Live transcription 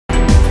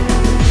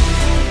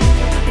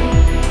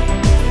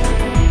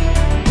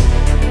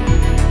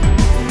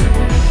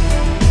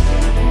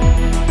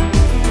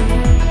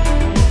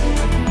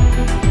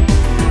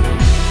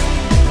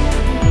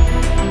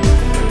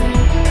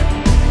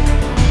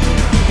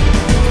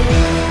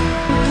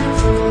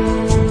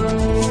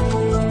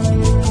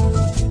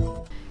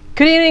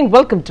Good evening,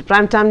 welcome to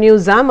Primetime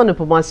News. I'm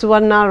Anupama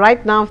Suvarna.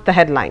 Right now, the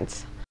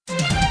headlines.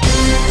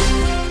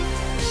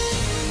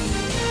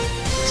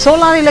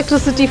 Solar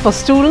electricity for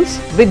students,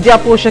 Vidya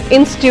Poshak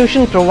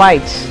Institution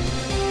provides.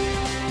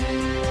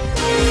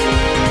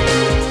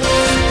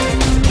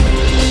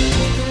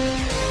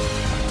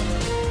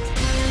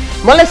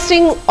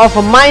 Molesting of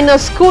a minor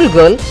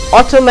schoolgirl,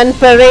 Ottoman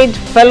Parade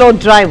fellow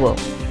driver.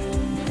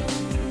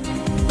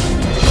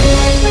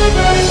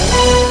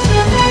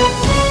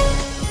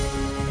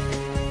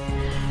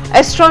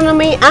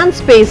 Astronomy and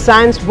Space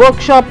Science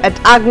workshop at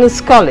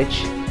Agnes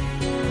College.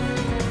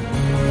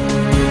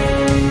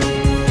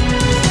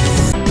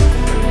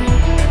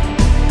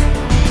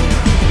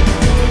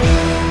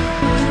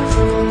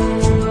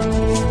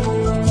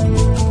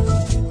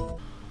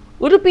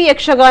 Udupi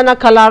Yakshagana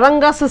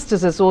Kalaranga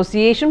Sisters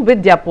Association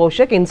Vidya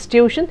Poshak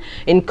Institution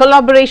in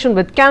collaboration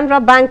with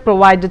Canara Bank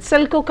provided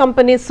Selco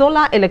company's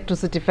solar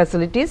electricity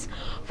facilities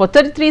for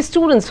 33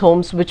 students'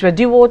 homes which were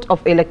devoid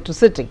of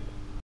electricity.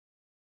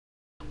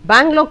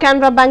 Bangalore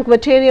Canara Bank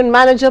Veteran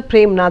Manager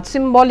Premnath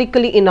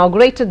symbolically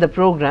inaugurated the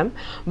program,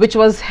 which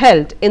was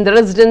held in the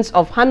residence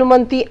of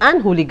Hanumanti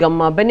and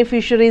Huligamma,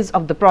 beneficiaries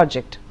of the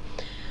project.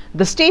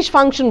 The stage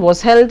function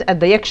was held at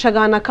the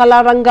Yakshagana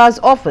Kalaranga's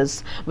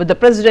office with the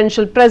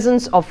presidential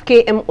presence of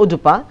K.M.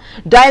 Udupa,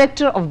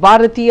 Director of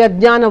Bharatiya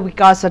Jnana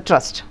Vikasa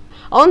Trust.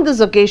 On this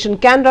occasion,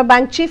 Canara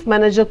Bank Chief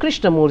Manager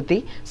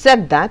Krishnamurthy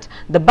said that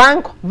the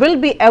bank will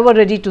be ever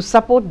ready to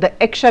support the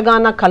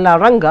Yakshagana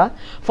Kalaranga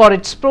for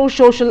its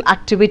pro-social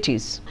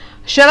activities.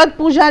 Sharad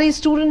Pujari,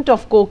 student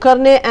of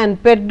Kokarne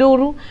and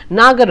Perduru,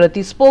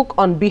 Nagarati, spoke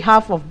on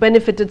behalf of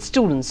benefited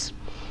students.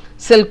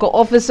 Selco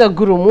officer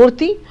Guru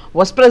Murthy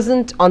was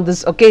present on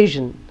this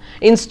occasion.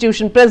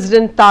 Institution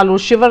President Talu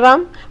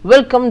Shivaram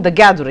welcomed the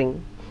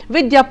gathering.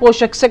 Vidya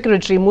Poshak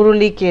Secretary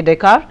Murali K.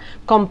 Dekar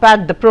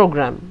compared the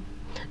program.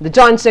 The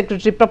Joint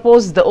Secretary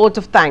proposed the oath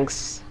of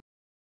thanks.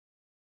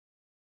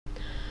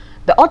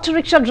 The auto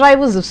rickshaw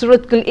drivers of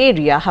Surathkal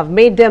area have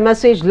made their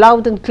message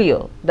loud and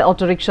clear. The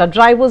auto rickshaw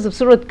drivers of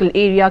Surathkal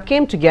area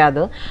came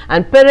together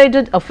and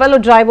paraded a fellow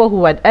driver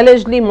who had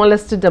allegedly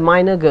molested a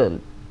minor girl.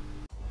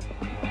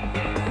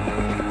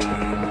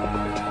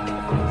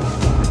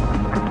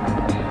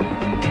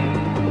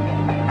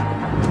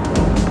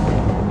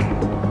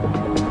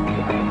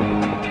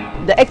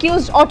 The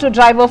accused auto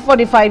driver,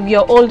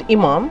 45-year-old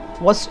Imam,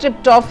 was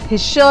stripped off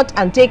his shirt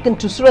and taken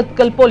to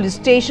Surathkal police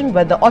station,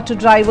 where the auto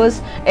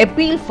drivers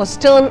appealed for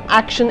stern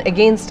action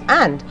against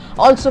and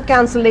also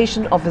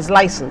cancellation of his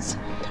license.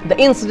 The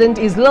incident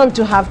is learned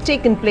to have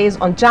taken place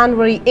on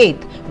January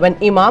 8th when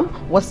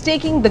Imam was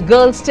taking the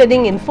girl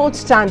studying in 4th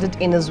standard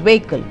in his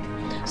vehicle.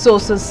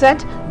 Sources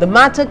said the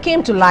matter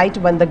came to light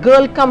when the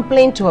girl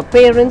complained to her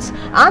parents,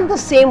 and the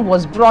same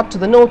was brought to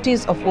the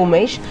notice of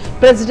Umesh,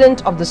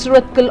 president of the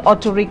Surathkal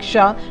Auto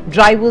Rickshaw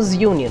Drivers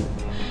Union.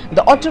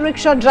 The auto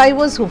rickshaw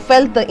drivers who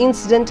felt the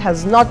incident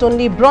has not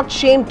only brought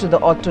shame to the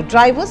auto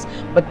drivers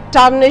but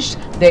tarnished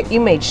their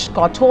image,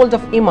 caught hold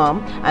of Imam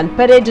and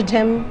paraded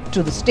him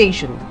to the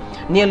station.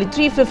 Nearly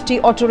 350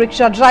 auto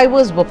rickshaw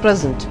drivers were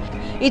present.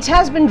 It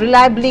has been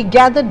reliably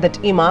gathered that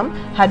Imam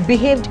had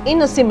behaved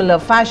in a similar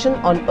fashion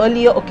on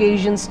earlier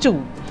occasions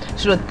too.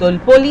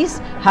 Surathkal police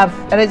have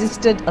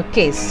registered a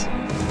case.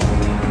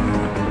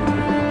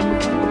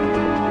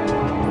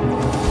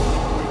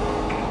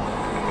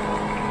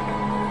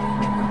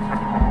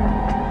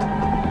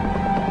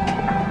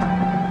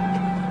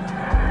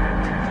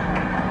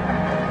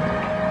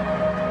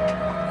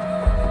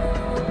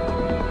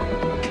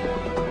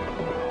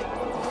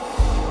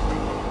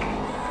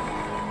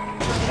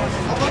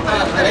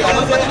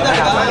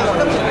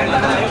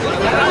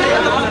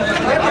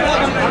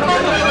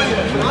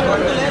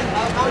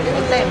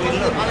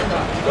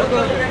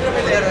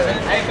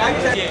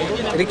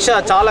 Rickshaw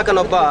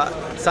ಚಾಲಕನೊಬ್ಬ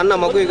ಸಣ್ಣ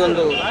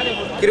ಮಗುವಿಗೊಂದು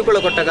ಕಿರುಕುಳ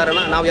ಕೊಟ್ಟ ಕಾರಣ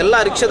ನಾವು ಎಲ್ಲ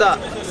ರಿಕ್ಷಾದ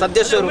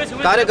ಸದಸ್ಯರು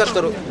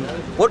ಕಾರ್ಯಕರ್ತರು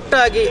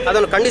ಒಟ್ಟಾಗಿ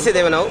ಅದನ್ನು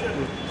ಖಂಡಿಸಿದ್ದೇವೆ. ನಾವು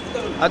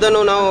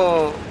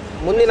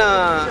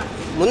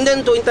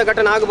ಮುಂದೆಂತೂ ಇಂಥ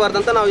ಘಟನೆ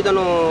ಆಗಬಾರ್ದಂತ ನಾವು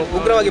ಇದನ್ನು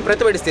ಉಗ್ರವಾಗಿ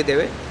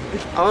ಪ್ರತಿಭಟಿಸ್ತಿದ್ದೇವೆ.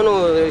 ಅವನು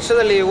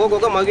ರಿಕ್ಷಾದಲ್ಲಿ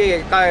ಹೋಗುವಾಗ ಮಗುವಿಗೆ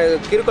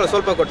ಕಿರುಕುಳ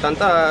ಸ್ವಲ್ಪ ಕೊಟ್ಟ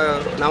ಅಂತ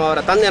ನಾವು ಅವರ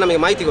ತಂದೆ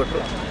ನಮಗೆ ಮಾಹಿತಿ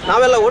ಕೊಟ್ಟರು.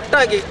 ನಾವೆಲ್ಲ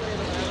ಒಟ್ಟಾಗಿ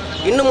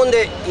ಇನ್ನು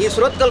ಮುಂದೆ ಈ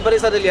ಸುರತ್ಕಲ್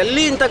ಪರಿಸರದಲ್ಲಿ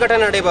ಎಲ್ಲಿ ಇಂಥ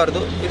ಘಟನೆ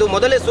ನಡೆಯಬಾರ್ದು, ಇದು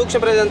ಮೊದಲೇ ಸೂಕ್ಷ್ಮ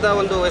ಪ್ರದೇಶ ಅಂತ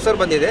ಒಂದು ಹೆಸರು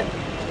ಬಂದಿದೆ.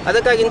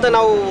 ಅದಕ್ಕಾಗಿ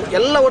ನಾವು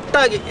ಎಲ್ಲ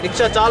ಒಟ್ಟಾಗಿ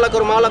ರಿಕ್ಷಾ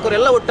ಚಾಲಕರು ಮಾಲಕರು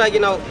ಎಲ್ಲ ಒಟ್ಟಾಗಿ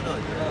ನಾವು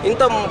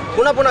ಇಂಥ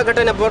ಪುನಃ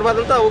ಘಟನೆ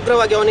ಬರಬಾರ್ದಂತ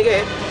ಉಗ್ರವಾಗಿ ಅವನಿಗೆ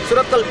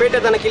ಸುರತ್ಕಲ್ ಪೇಟೆ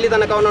ತನಕ ಇಲ್ಲಿ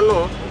ತನಕ ಅವನನ್ನು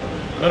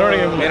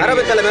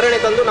ಅರಬೇಕಲ್ಲ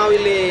ಮೆರವಣಿಗೆ ತಂದು ನಾವು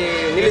ಇಲ್ಲಿ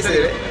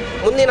ನಿಲ್ಲಿಸಿದ್ದೇವೆ.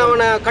 ಮುಂದಿನ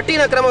ಅವನ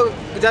ಕಠಿಣ ಕ್ರಮ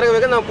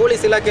ಜರುಗಬೇಕಂದ್ರೆ ನಾವು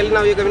ಪೊಲೀಸ್ ಇಲಾಖೆಯಲ್ಲಿ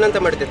ನಾವು ಈಗ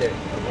ವಿನಂತಿ ಮಾಡ್ತಿದ್ದೇವೆ.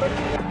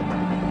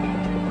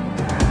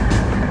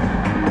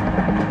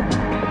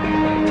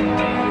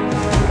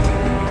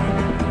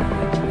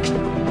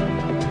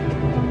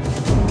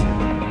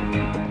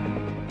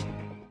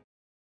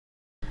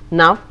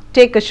 Now,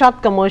 take a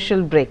short commercial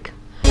break.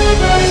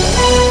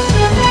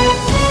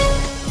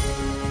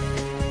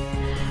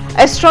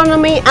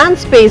 Astronomy and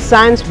Space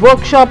Science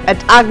workshop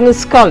at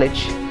Agnes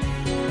College.